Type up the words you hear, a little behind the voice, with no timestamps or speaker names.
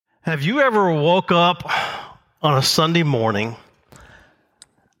Have you ever woke up on a Sunday morning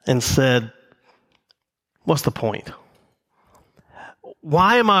and said, what's the point?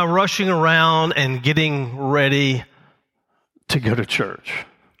 Why am I rushing around and getting ready to go to church?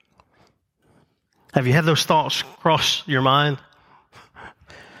 Have you had those thoughts cross your mind?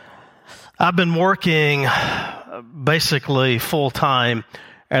 I've been working basically full-time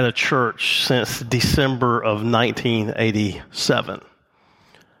at a church since December of 1987.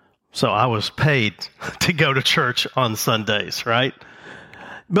 So I was paid to go to church on Sundays, right?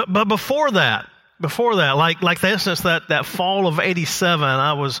 But before that, like for instance, that fall of 87,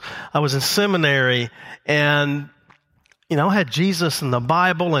 I was in seminary, and I had Jesus and the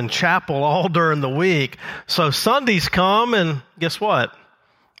Bible and chapel all during the week. So Sundays come, and guess what?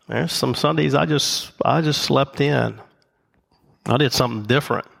 There's some Sundays I just slept in. I did something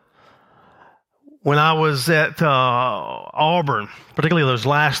different. When I was at Auburn, particularly those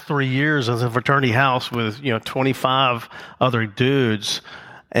last 3 years, I was in a fraternity house with 25 other dudes,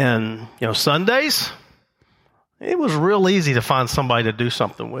 and Sundays, it was real easy to find somebody to do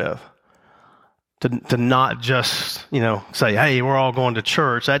something with, to not just say, hey, we're all going to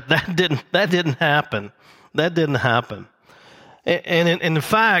church. That didn't happen. That didn't happen. And in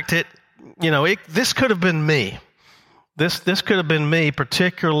fact, this could have been me. This could have been me,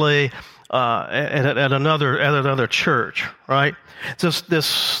 particularly at another church, right?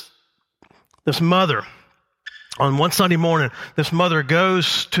 This mother, on one Sunday morning, this mother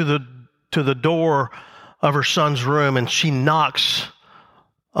goes to the door of her son's room, and she knocks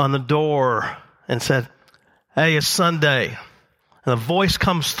on the door and said, "Hey, it's Sunday." And a voice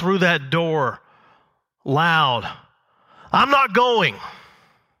comes through that door, loud, "I'm not going."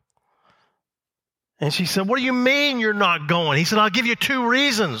 And she said, "What do you mean you're not going?" He said, "I'll give you 2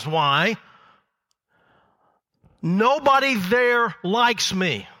 reasons why. Nobody there likes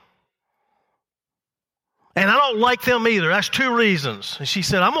me. And I don't like them either. That's 2 reasons." And she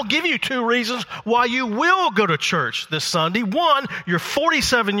said, "I'm going to give you 2 reasons why you will go to church this Sunday. 1, you're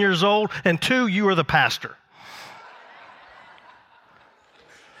 47 years old, and 2, you are the pastor."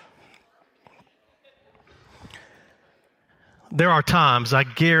 There are times, I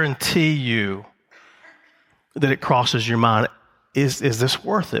guarantee you, that it crosses your mind. Is this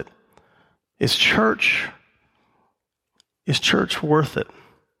worth it? Is church worth it?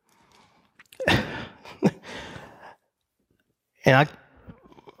 And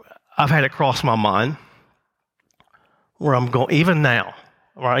I've had it cross my mind where I'm going, even now,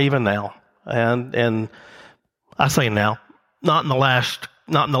 and I say now, not in the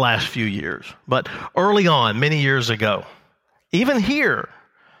last few years, but early on, many years ago, even here,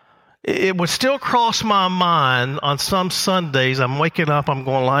 it would still cross my mind on some Sundays. I'm waking up, I'm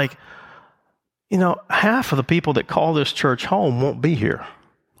going like, half of the people that call this church home won't be here.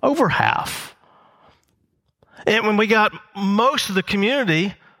 Over half. And when we got most of the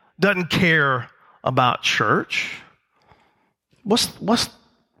community doesn't care about church,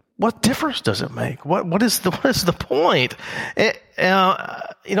 what difference does it make? What is the point?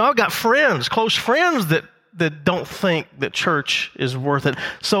 I've got friends, close friends that don't think that church is worth it.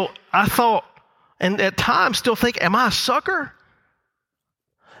 So I thought, and at times still think, am I a sucker?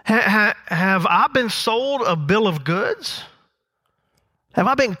 Have I been sold a bill of goods? Have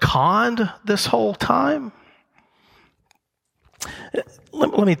I been conned this whole time?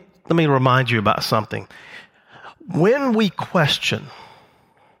 Let me remind you about something. When we question,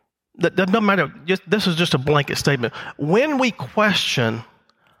 that doesn't matter. This is just a blanket statement. When we question,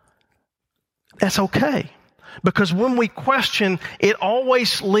 that's okay. Because when we question, it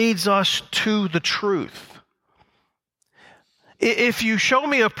always leads us to the truth. If you show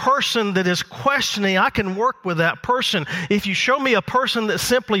me a person that is questioning, I can work with that person. If you show me a person that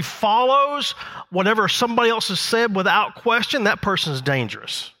simply follows whatever somebody else has said without question, that person is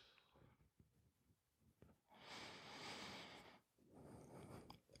dangerous.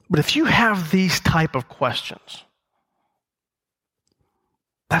 But if you have these type of questions,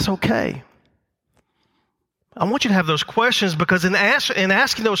 that's okay. I want you to have those questions, because in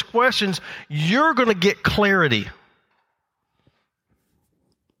asking those questions, you're going to get clarity.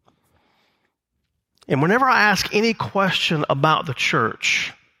 And whenever I ask any question about the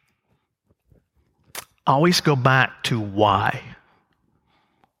church, I always go back to why.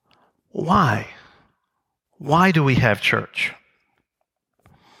 Why? Why do we have church?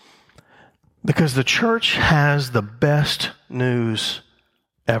 Because the church has the best news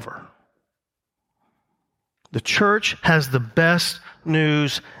ever. The church has the best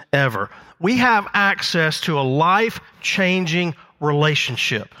news ever. We have access to a life-changing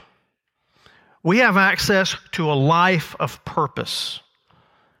relationship. We have access to a life of purpose.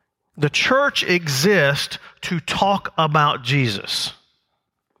 The church exists to talk about Jesus.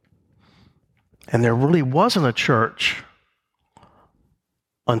 And there really wasn't a church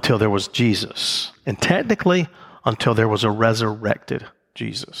until there was Jesus. And technically, until there was a resurrected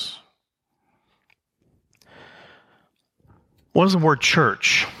Jesus. What does the word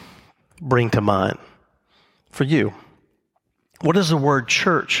church bring to mind for you? What does the word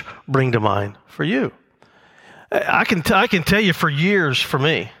church bring to mind for you? I can tell you for years, for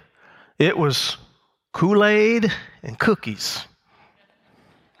me, it was Kool-Aid and cookies.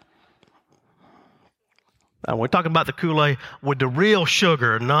 Now, we're talking about the Kool-Aid with the real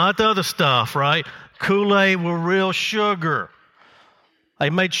sugar, not the other stuff, right? Kool-Aid with real sugar. They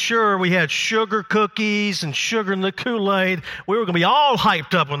made sure we had sugar cookies and sugar in the Kool-Aid. We were going to be all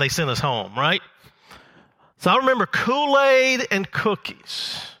hyped up when they sent us home, right? So I remember Kool-Aid and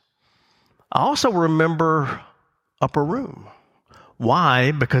cookies. I also remember upper room.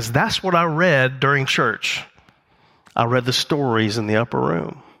 Why? Because that's what I read during church. I read the stories in the upper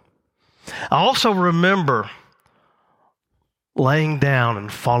room. I also remember laying down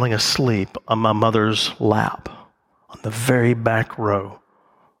and falling asleep on my mother's lap on the very back row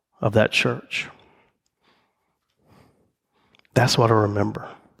of that church. That's what I remember.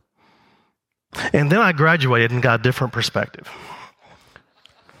 And then I graduated and got a different perspective.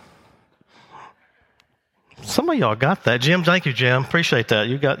 Some of y'all got that. Jim, thank you, Jim. Appreciate that.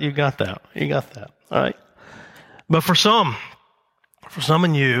 You got that. You got that. All right. But for some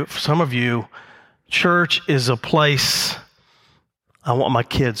of you, church is a place I want my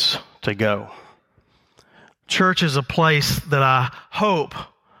kids to go. Church is a place that I hope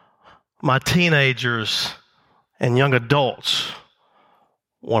my teenagers and young adults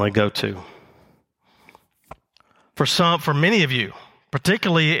want to go to. For many of you,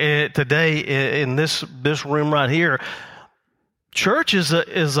 particularly today in this room right here, church is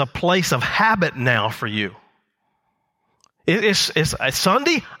a place of habit now for you. It's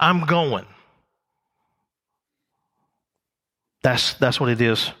Sunday, I'm going. That's what it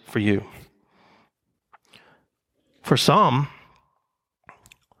is for you. For some,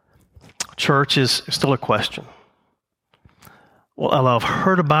 church is still a question. Well, I've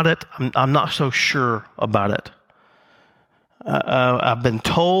heard about it. I'm not so sure about it. I've been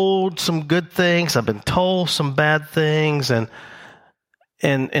told some good things. I've been told some bad things,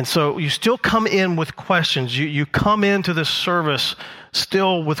 and so you still come in with questions. You come into this service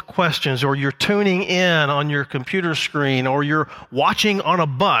still with questions, or you're tuning in on your computer screen, or you're watching on a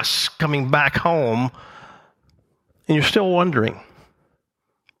bus coming back home, and you're still wondering,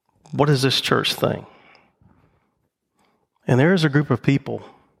 what is this church thing? And there is a group of people,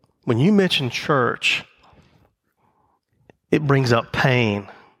 when you mention church, it brings up pain.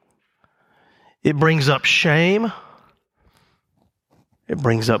 It brings up shame. It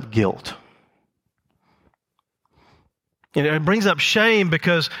brings up guilt. It brings up shame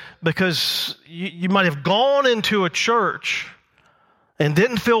because you might have gone into a church and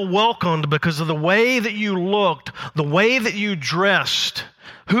didn't feel welcomed because of the way that you looked, the way that you dressed,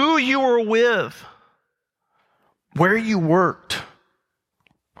 who you were with, where you worked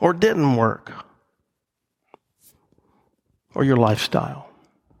or didn't work, or your lifestyle.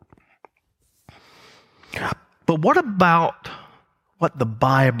 But what about what the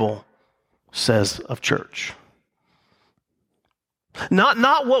Bible says of church?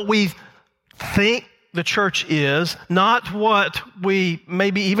 Not what we think the church is, not what we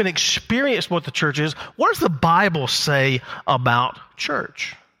maybe even experience what the church is. What does the Bible say about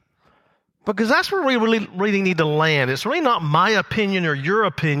church? Because that's where we really need to land. It's really not my opinion or your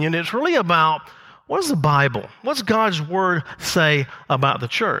opinion. It's really about, what does the Bible, what's God's Word say about the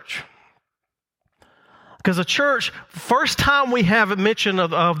church? Because the church, first time we have a mention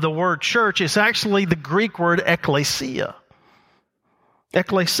of the word church, it's actually the Greek word ekklesia.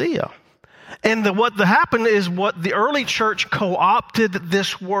 Ekklesia. And what happened is what the early church co-opted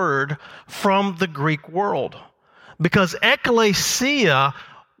this word from the Greek world. Because ekklesia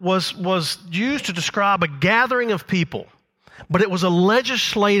was used to describe a gathering of people, but it was a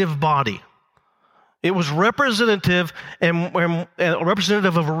legislative body. It was representative and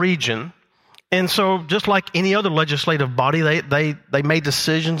representative of a region. And so just like any other legislative body, they made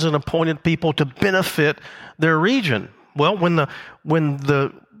decisions and appointed people to benefit their region. Well, when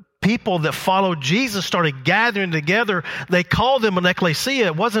the people that followed Jesus started gathering together, they called them an ecclesia.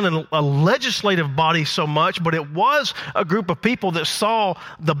 It wasn't a legislative body so much, but it was a group of people that saw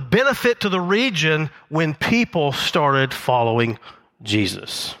the benefit to the region when people started following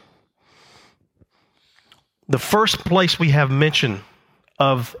Jesus. The first place we have mention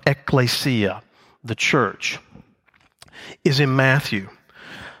of ecclesia, the church, is in Matthew.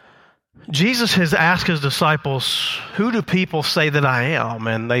 Jesus has asked his disciples, who do people say that I am?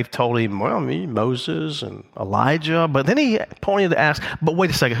 And they've told him, well, me, Moses and Elijah. But then he pointed to ask, but wait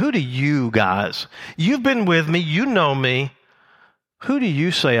a second, who do you guys? You've been with me, you know me. Who do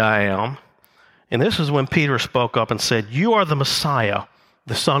you say I am? And this is when Peter spoke up and said, you are the Messiah,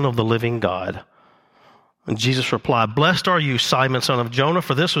 the Son of the living God. And Jesus replied, blessed are you, Simon, son of Jonah,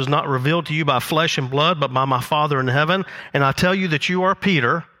 for this was not revealed to you by flesh and blood, but by my Father in heaven. And I tell you that you are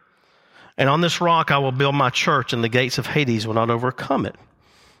Peter, and on this rock I will build my church, and the gates of Hades will not overcome it.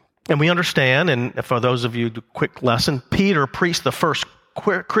 And we understand, and for those of you, the quick lesson, Peter preached the first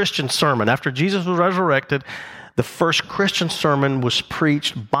Christian sermon. After Jesus was resurrected, the first Christian sermon was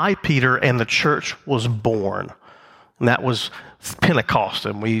preached by Peter, and the church was born. And that was Pentecost,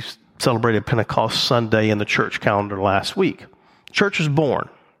 and we celebrated Pentecost Sunday in the church calendar last week. Church was born.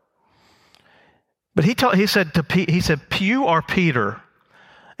 But he said, you are Peter.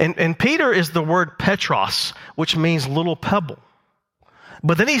 And Peter is the word Petros, which means little pebble.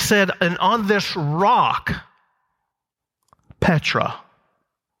 But then he said, and on this rock, Petra,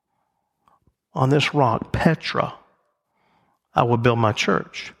 on this rock, Petra, I will build my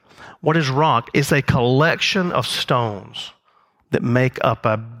church. What is rock? It's a collection of stones that make up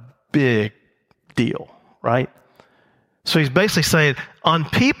a big deal, right? So he's basically saying, on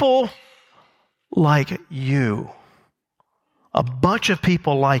people like you, a bunch of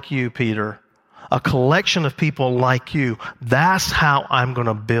people like you, Peter, a collection of people like you, that's how I'm going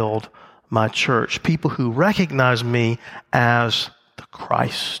to build my church. People who recognize me as the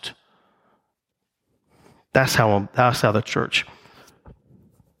Christ. That's how the church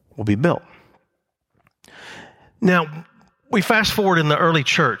will be built. Now, we fast forward in the early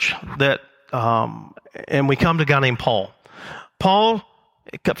church and we come to a guy named Paul. Paul,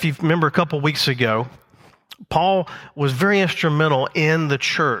 if you remember a couple weeks ago, Paul was very instrumental in the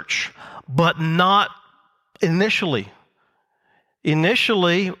church, but not initially.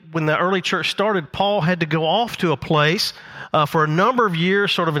 Initially, when the early church started, Paul had to go off to a place for a number of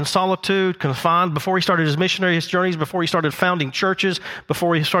years, sort of in solitude, confined, before he started his missionary journeys, before he started founding churches,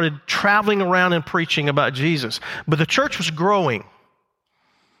 before he started traveling around and preaching about Jesus. But the church was growing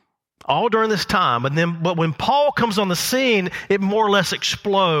all during this time. But when Paul comes on the scene, it more or less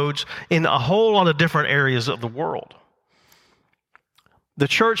explodes in a whole lot of different areas of the world. The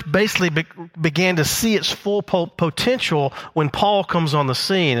church basically began to see its full potential when Paul comes on the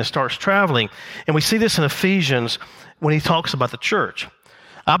scene and starts traveling. And we see this in Ephesians when he talks about the church.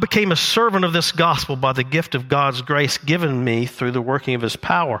 I became a servant of this gospel by the gift of God's grace given me through the working of his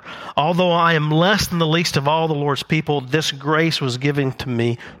power. Although I am less than the least of all the Lord's people, this grace was given to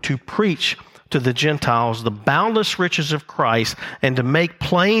me to preach to the Gentiles the boundless riches of Christ and to make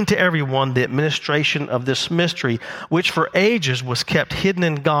plain to everyone the administration of this mystery, which for ages was kept hidden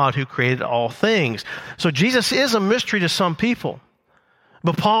in God who created all things. So Jesus is a mystery to some people.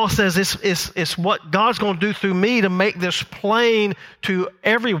 But Paul says it's what God's going to do through me to make this plain to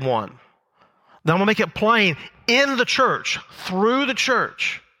everyone. That I'm going to make it plain in the church, through the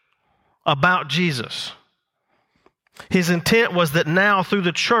church, about Jesus. His intent was that now through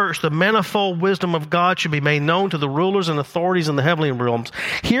the church, the manifold wisdom of God should be made known to the rulers and authorities in the heavenly realms.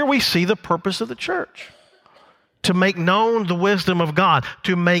 Here we see the purpose of the church. To make known the wisdom of God,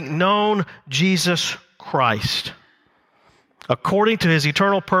 to make known Jesus Christ. According to his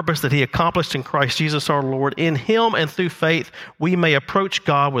eternal purpose that he accomplished in Christ Jesus our Lord, in him and through faith, we may approach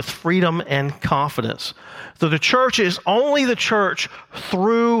God with freedom and confidence. So the church is only the church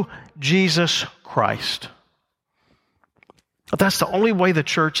through Jesus Christ. That's the only way the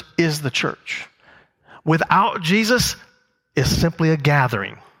church is the church. Without Jesus, it's simply a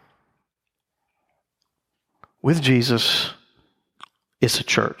gathering. With Jesus, it's a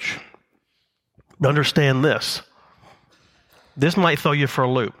church. But understand this. This might throw you for a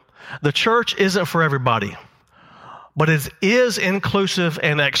loop. The church isn't for everybody, but it is inclusive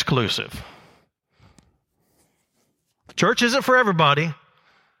and exclusive. The church isn't for everybody,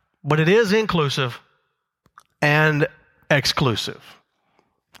 but it is inclusive and exclusive.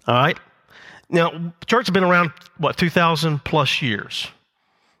 All right? Now, the church has been around, 2,000 plus years,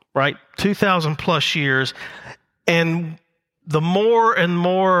 right? 2,000 plus years. And the more and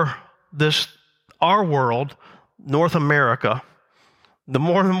more our world, North America, the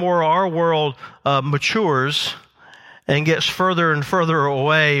more and more our world matures and gets further and further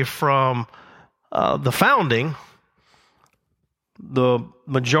away from the founding, the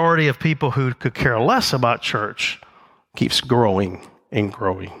majority of people who could care less about church keeps growing and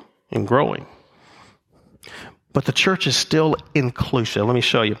growing and growing. But the church is still inclusive. Let me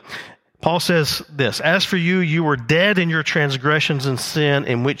show you. Paul says this, as for you, you were dead in your transgressions and sin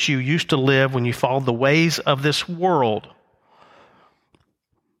in which you used to live when you followed the ways of this world.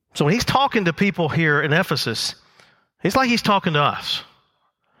 So when he's talking to people here in Ephesus, it's like he's talking to us.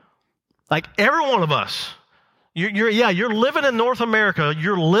 Like every one of us. You're living in North America,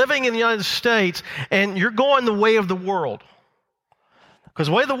 you're living in the United States, and you're going the way of the world. Because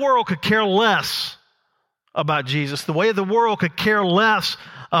the way of the world could care less about Jesus. The way of the world could care less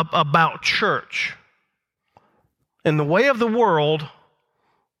about church. And the way of the world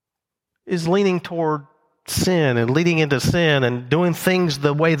is leaning toward sin and leading into sin and doing things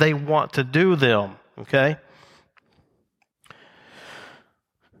the way they want to do them, okay?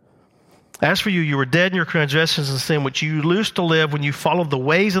 As for you, you were dead in your transgressions and sin, which you used to live when you followed the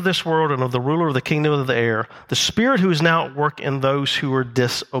ways of this world and of the ruler of the kingdom of the air, the spirit who is now at work in those who are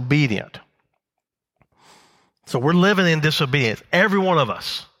disobedient. So we're living in disobedience. Every one of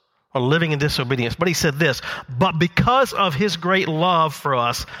us are living in disobedience. But he said this, but because of his great love for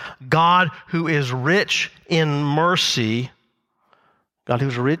us, God who is rich in mercy,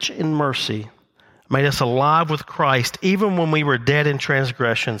 made us alive with Christ, even when we were dead in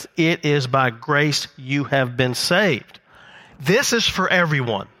transgressions. It is by grace you have been saved. This is for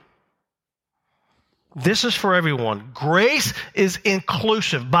everyone. This is for everyone. Grace is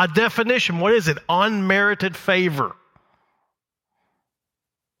inclusive. By definition, what is it? Unmerited favor.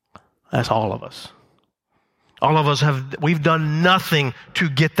 That's all of us. All of us we've done nothing to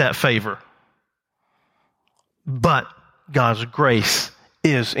get that favor. But God's grace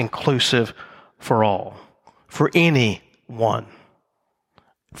is inclusive for all, for anyone,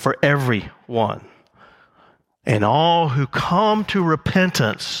 for everyone. And all who come to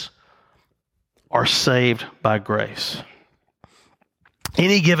repentance are saved by grace.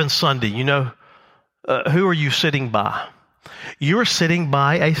 Any given Sunday, who are you sitting by? You're sitting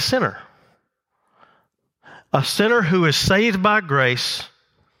by a sinner. A sinner who is saved by grace,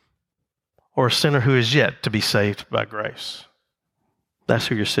 or a sinner who is yet to be saved by grace. That's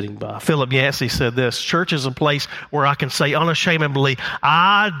who you're sitting by. Philip Yancey said this, church is a place where I can say unashamedly,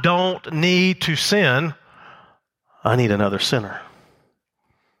 I don't need to sin, I need another sinner.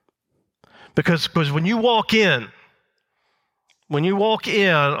 Because when you walk in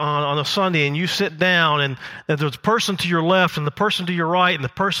on a Sunday and you sit down and there's a person to your left and the person to your right and the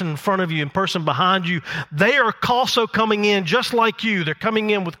person in front of you and the person behind you, they are also coming in just like you. They're coming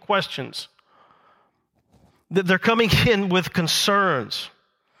in with questions. They're coming in with concerns.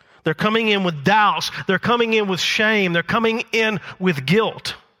 They're coming in with doubts. They're coming in with shame. They're coming in with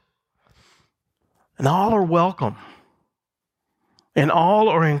guilt. And all are welcome. And all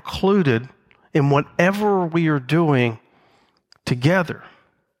are included in whatever we are doing together.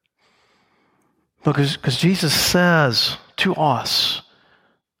 Because Jesus says to us,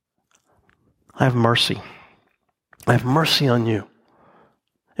 I have mercy. I have mercy on you.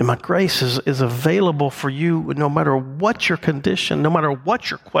 And my grace is available for you no matter what your condition, no matter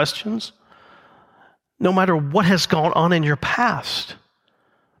what your questions, no matter what has gone on in your past.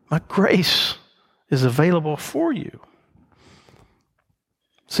 My grace is available for you.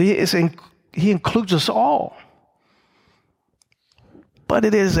 See, he includes us all. But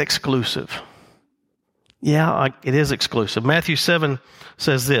it is exclusive. Yeah, it is exclusive. Matthew 7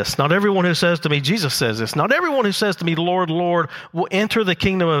 says this, not everyone who says to me, Jesus says this, not everyone who says to me, Lord, Lord, will enter the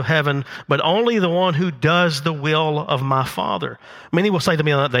kingdom of heaven, but only the one who does the will of my Father. Many will say to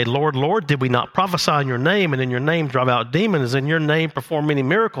me on that day, Lord, Lord, did we not prophesy in your name, and in your name drive out demons, in your name perform many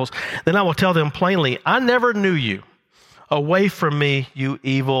miracles? Then I will tell them plainly, I never knew you. Away from me, you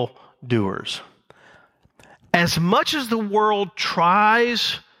evil doers. As much as the world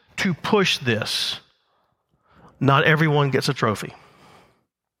tries to push this, not everyone gets a trophy.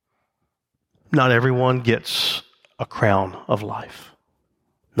 Not everyone gets a crown of life.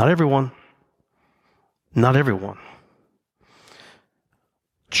 Not everyone. Not everyone.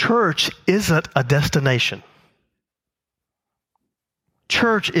 Church isn't a destination.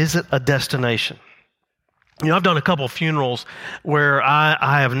 Church isn't a destination. I've done a couple of funerals where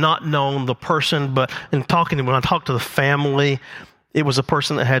I have not known the person, but when I talked to the family, it was a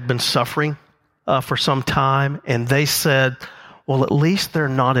person that had been suffering for some time, and they said, well, at least they're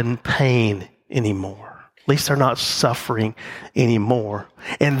not in pain anymore. At least they're not suffering anymore.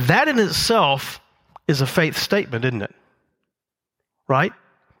 And that in itself is a faith statement, isn't it? Right?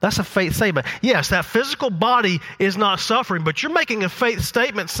 That's a faith statement. Yes, that physical body is not suffering, but you're making a faith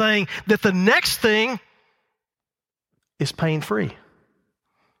statement saying that the next thing is pain-free.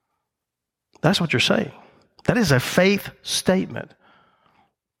 That's what you're saying. That is a faith statement.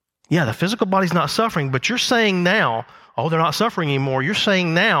 Yeah, the physical body's not suffering, but you're saying now, oh, they're not suffering anymore. You're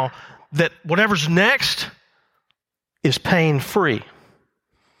saying now that whatever's next is pain-free.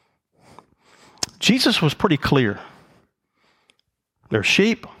 Jesus was pretty clear. There are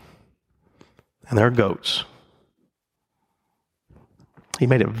sheep and there are goats. He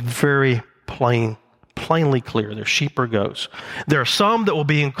made it very plainly clear. They're sheep or goats. There are some that will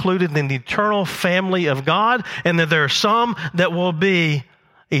be included in the eternal family of God, and then there are some that will be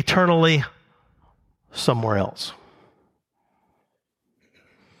eternally somewhere else.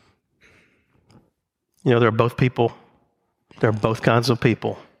 You know, there are both kinds of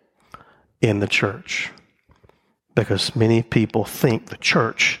people in the church, because many people think the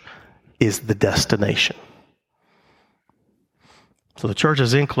church is the destination. So the church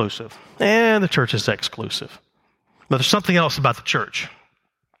is inclusive and the church is exclusive. But there's something else about the church.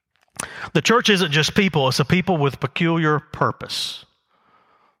 The church isn't just people, it's a people with peculiar purpose.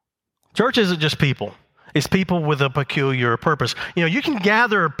 Church isn't just people, it's people with a peculiar purpose. You know, you can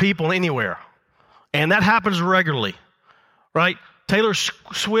gather people anywhere, and that happens regularly, right? Taylor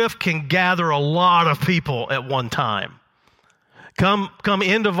Swift can gather a lot of people at one time. Come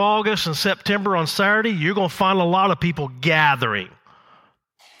end of August and September on Saturday, you're going to find a lot of people gathering.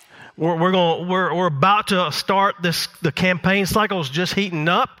 We're about to start the campaign cycle is just heating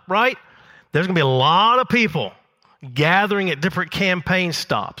up, right? There's going to be a lot of people gathering at different campaign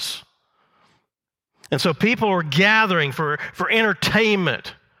stops. And so people are gathering for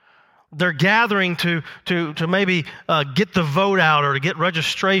entertainment. They're gathering to maybe get the vote out, or to get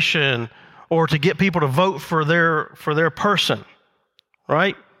registration, or to get people to vote for their person,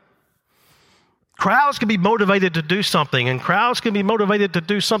 right? Crowds can be motivated to do something, and crowds can be motivated to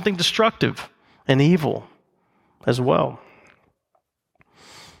do something destructive and evil as well.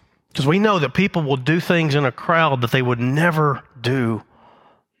 Because we know that people will do things in a crowd that they would never do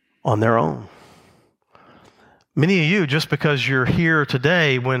on their own. Many of you, just because you're here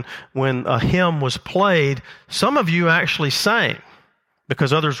today, when a hymn was played, some of you actually sang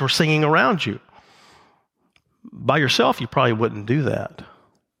because others were singing around you. By yourself, you probably wouldn't do that.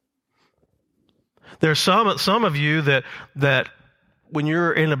 There's some of you that when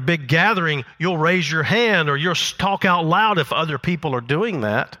you're in a big gathering, you'll raise your hand or you'll talk out loud if other people are doing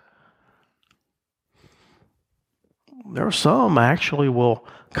that. There are some actually will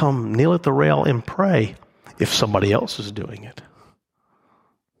come kneel at the rail and pray if somebody else is doing it.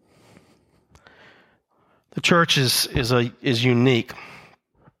 The church is unique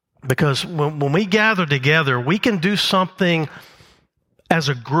because when we gather together, we can do something as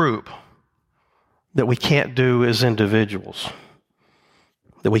a group that we can't do as individuals,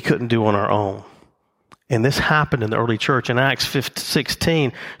 that we couldn't do on our own. And this happened in the early church in Acts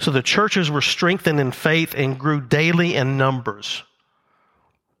 16. So the churches were strengthened in faith and grew daily in numbers.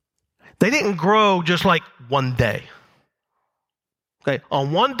 They didn't grow just like one day. Okay,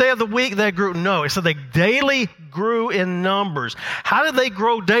 on one day of the week they grew. No, it said they daily grew in numbers. How did they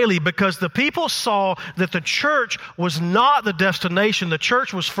grow daily? Because the people saw that the church was not the destination. The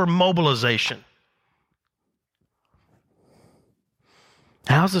church was for mobilization.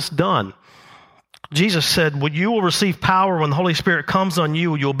 How's this done? Jesus said, well, you will receive power when the Holy Spirit comes on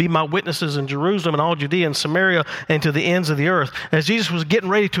you. You'll be my witnesses in Jerusalem and all Judea and Samaria and to the ends of the earth. As Jesus was getting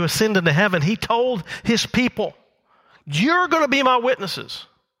ready to ascend into heaven, he told his people, you're going to be my witnesses.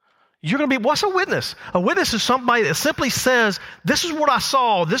 You're going to be, what's a witness? A witness is somebody that simply says, this is what I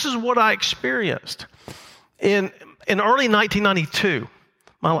saw, this is what I experienced. In early 1992,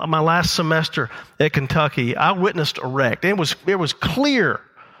 my last semester at Kentucky, I witnessed a wreck. It was clear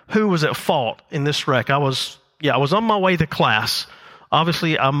who was at fault in this wreck. I was on my way to class.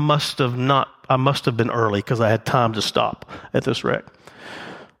 Obviously, I must have been early because I had time to stop at this wreck.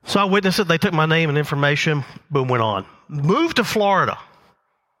 So I witnessed it. They took my name and information. Boom, went on. Moved to Florida,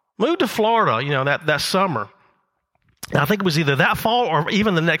 that summer. And I think it was either that fall or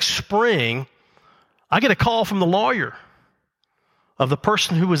even the next spring, I get a call from the lawyer of the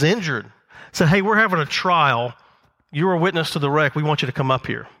person who was injured. Said, hey, we're having a trial. You were a witness to the wreck. We want you to come up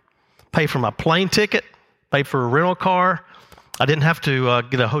here. Pay for my plane ticket, pay for a rental car. I didn't have to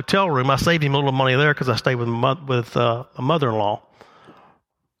get a hotel room. I saved him a little money there because I stayed with a mother-in-law.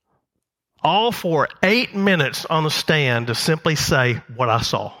 All for 8 minutes on the stand to simply say what I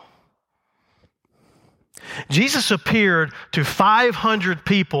saw. Jesus appeared to 500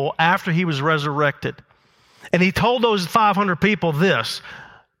 people after he was resurrected. And he told those 500 people this,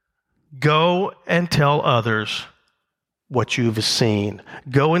 go and tell others what you've seen.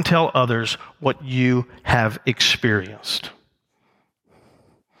 Go and tell others what you have experienced.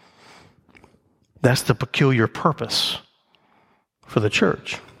 That's the peculiar purpose for the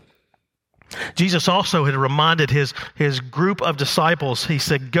church. Jesus also had reminded his group of disciples, he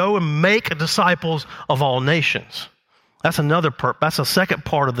said, go and make disciples of all nations. That's that's a second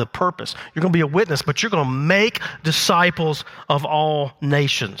part of the purpose. You're going to be a witness, but you're going to make disciples of all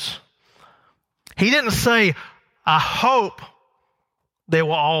nations. He didn't say, I hope they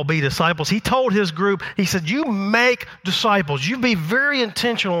will all be disciples. He told his group, he said, you make disciples. You be very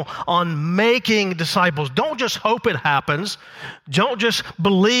intentional on making disciples. Don't just hope it happens. Don't just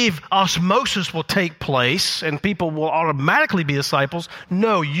believe osmosis will take place and people will automatically be disciples.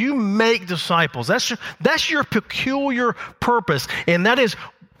 No, you make disciples. That's your peculiar purpose. And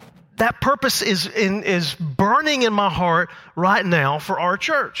that purpose is burning in my heart right now for our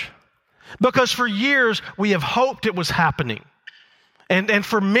church. Because for years we have hoped it was happening. And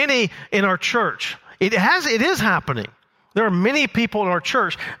for many in our church, it is happening. There are many people in our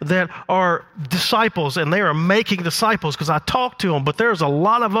church that are disciples and they are making disciples because I talk to them, but there's a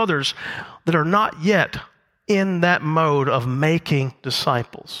lot of others that are not yet in that mode of making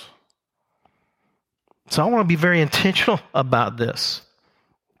disciples. So I want to be very intentional about this.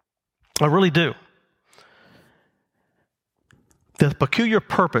 I really do. The peculiar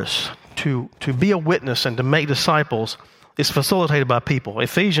purpose to be a witness and to make disciples is facilitated by people.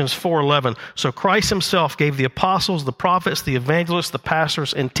 Ephesians 4:11, so Christ himself gave the apostles, the prophets, the evangelists, the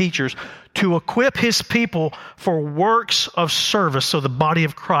pastors, and teachers to equip his people for works of service so the body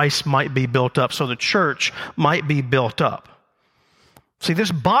of Christ might be built up, so the church might be built up. See,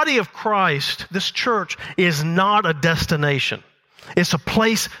 this body of Christ, this church, is not a destination. It's a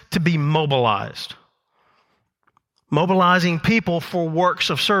place to be mobilized. Mobilizing people for works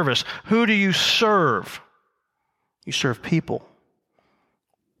of service. Who do you serve? You serve people.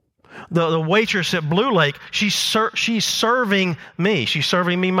 The waitress at Blue Lake, she's serving me. She's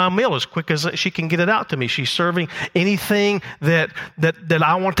serving me my meal as quick as she can get it out to me. She's serving anything that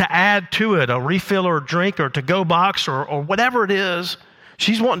I want to add to it, a refill or a drink or to-go box or whatever it is.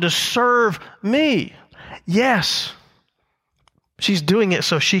 She's wanting to serve me. Yes, she's doing it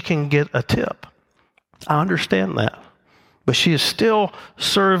so she can get a tip. I understand that. But she is still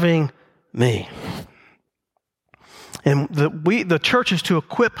serving me. And the church is to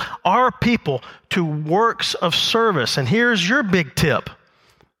equip our people to works of service. And here's your big tip.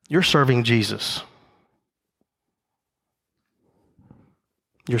 You're serving Jesus.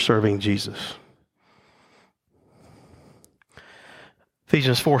 You're serving Jesus.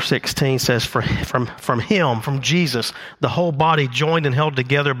 Ephesians 4:16 says, from him, from Jesus, the whole body joined and held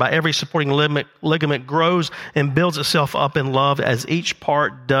together by every supporting ligament grows and builds itself up in love as each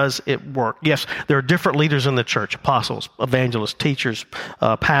part does its work. Yes, there are different leaders in the church, apostles, evangelists, teachers,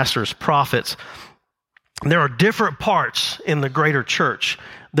 pastors, prophets. There are different parts in the greater church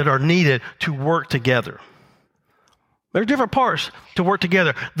that are needed to work together. There are different parts to work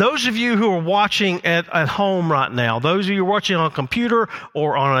together. Those of you who are watching at home right now, those of you who are watching on a computer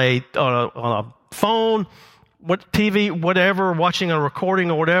or on a phone, TV, whatever, watching a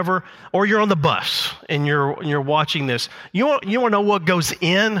recording or whatever, or you're on the bus and you're watching this, you want to know what goes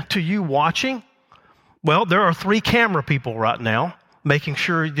into you watching? Well, there are 3 camera people right now making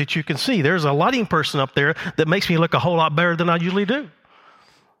sure that you can see. There's a lighting person up there that makes me look a whole lot better than I usually do.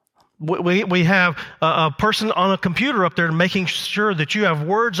 We have a person on a computer up there making sure that you have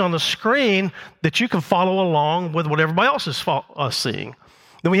words on the screen that you can follow along with what everybody else is seeing.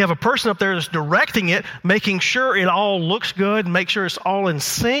 Then we have a person up there that's directing it, making sure it all looks good, make sure it's all in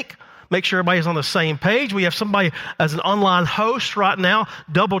sync, make sure everybody's on the same page. We have somebody as an online host right now,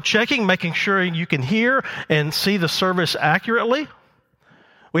 double checking, making sure you can hear and see the service accurately.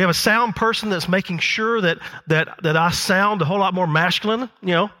 We have a sound person that's making sure that I sound a whole lot more masculine,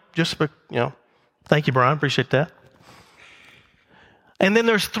 Thank you, Brian. Appreciate that. And then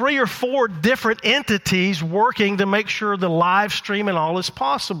there's 3 or 4 different entities working to make sure the live stream and all is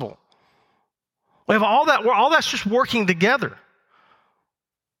possible. We have all that. All that's just working together,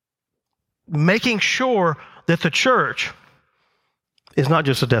 making sure that the church is not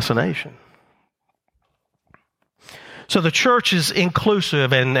just a destination. So the church is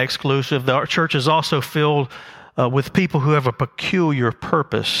inclusive and exclusive. The church is also filled with people who have a peculiar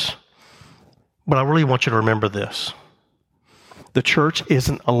purpose. But I really want you to remember this. The church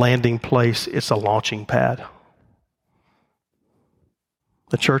isn't a landing place, it's a launching pad.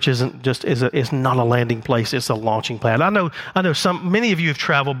 The church is not a landing place, it's a launching pad. I know many of you have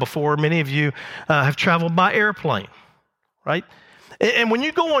traveled before, many of you have traveled by airplane, right? And when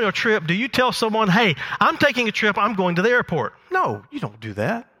you go on your trip, do you tell someone, hey, I'm taking a trip, I'm going to the airport? No, you don't do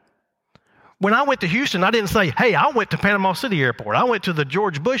that. When I went to Houston, I didn't say, hey, I went to Panama City Airport. I went to the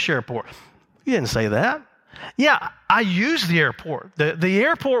George Bush Airport. You didn't say that. Yeah, I used the airport. The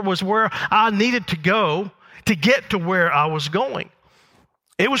airport was where I needed to go to get to where I was going.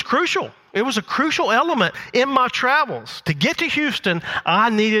 It was crucial. It was a crucial element in my travels. To get to Houston, I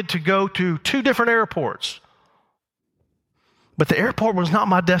needed to go to 2 different airports. But the airport was not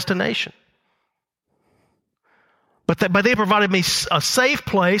my destination. But they provided me a safe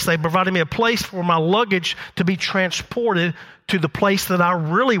place. They provided me a place for my luggage to be transported to the place that I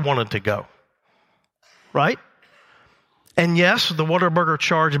really wanted to go. Right? And yes, the Whataburger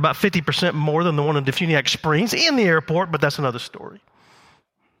charged about 50% more than the one in Defuniak Springs in the airport, but that's another story.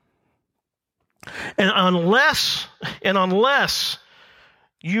 And unless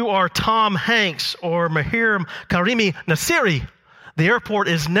you are Tom Hanks or Mahir Karimi Nasiri, the airport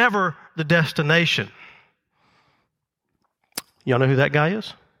is never the destination. Y'all know who that guy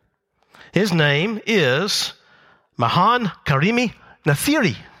is? His name is Mahan Karimi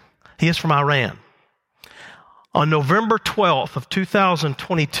Nasiri. He is from Iran. On November 12th of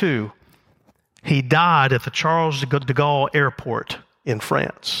 2022, he died at the Charles de Gaulle Airport in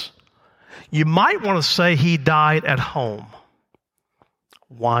France. You might want to say he died at home.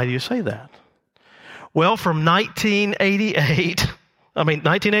 Why do you say that? Well, from 1988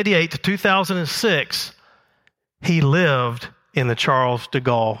 to 2006, he lived in the Charles de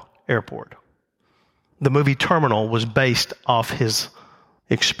Gaulle Airport. The movie Terminal was based off his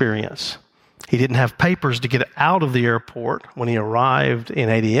experience. He didn't have papers to get out of the airport when he arrived in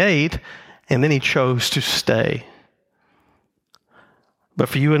 88, and then he chose to stay. But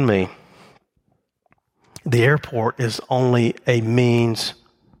for you and me, the airport is only a means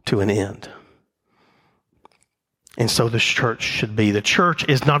to an end. And so the church should be. The church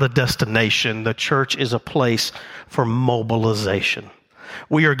is not a destination. The church is a place for mobilization.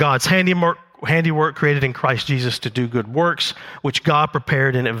 We are God's handiwork created in Christ Jesus to do good works, which God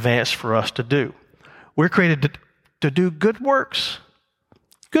prepared in advance for us to do. We're created to do good works,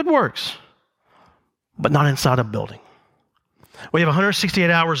 but not inside a building. We have 168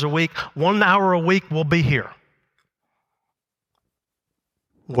 hours a week. 1 hour a week we'll be here.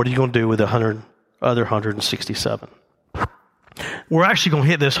 What are you going to do with the other 167? We're actually going to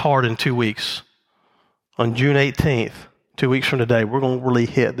hit this hard in 2 weeks. On June 18th, 2 weeks from today, we're going to really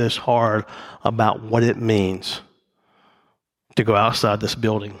hit this hard about what it means to go outside this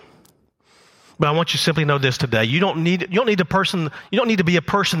building. But I want you to simply know this today. You don't need to be a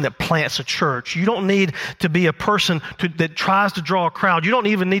person that plants a church. You don't need to be a person that tries to draw a crowd. You don't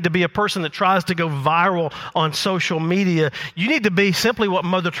even need to be a person that tries to go viral on social media. You need to be simply what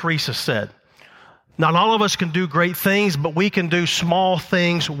Mother Teresa said. Not all of us can do great things, but we can do small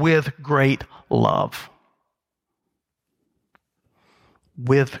things with great love.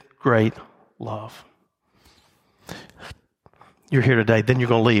 With great love. You're here today, then you're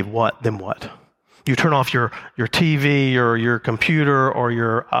going to leave. What? Then what? You turn off your TV or your computer or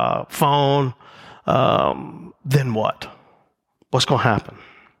your phone. Then what? What's going to happen?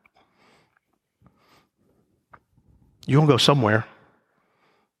 You're going to go somewhere.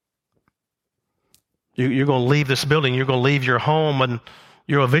 You're going to leave this building. You're going to leave your home, and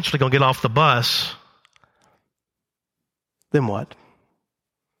you're eventually going to get off the bus. Then what?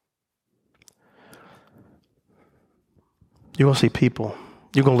 You're going to see people.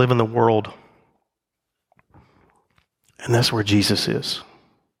 You're going to live in the world. And that's where Jesus is.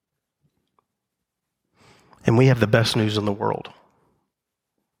 And we have the best news in the world.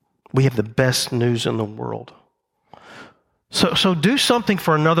 We have the best news in the world. So do something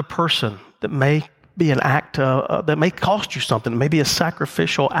for another person that may be an act that may cost you something. It may be a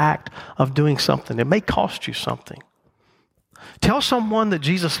sacrificial act of doing something. It may cost you something. Tell someone that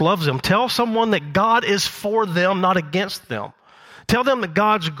Jesus loves them. Tell someone that God is for them, not against them. Tell them that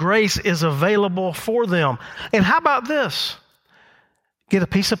God's grace is available for them. And how about this? Get a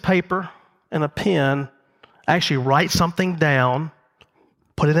piece of paper and a pen, actually write something down,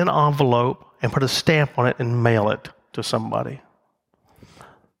 put it in an envelope, and put a stamp on it and mail it to somebody.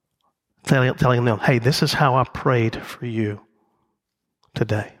 Telling them, hey, this is how I prayed for you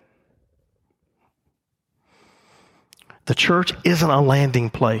today. The church isn't a landing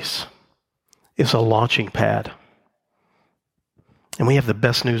place. It's a launching pad. And we have the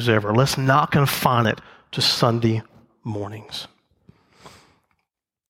best news ever. Let's not confine it to Sunday mornings.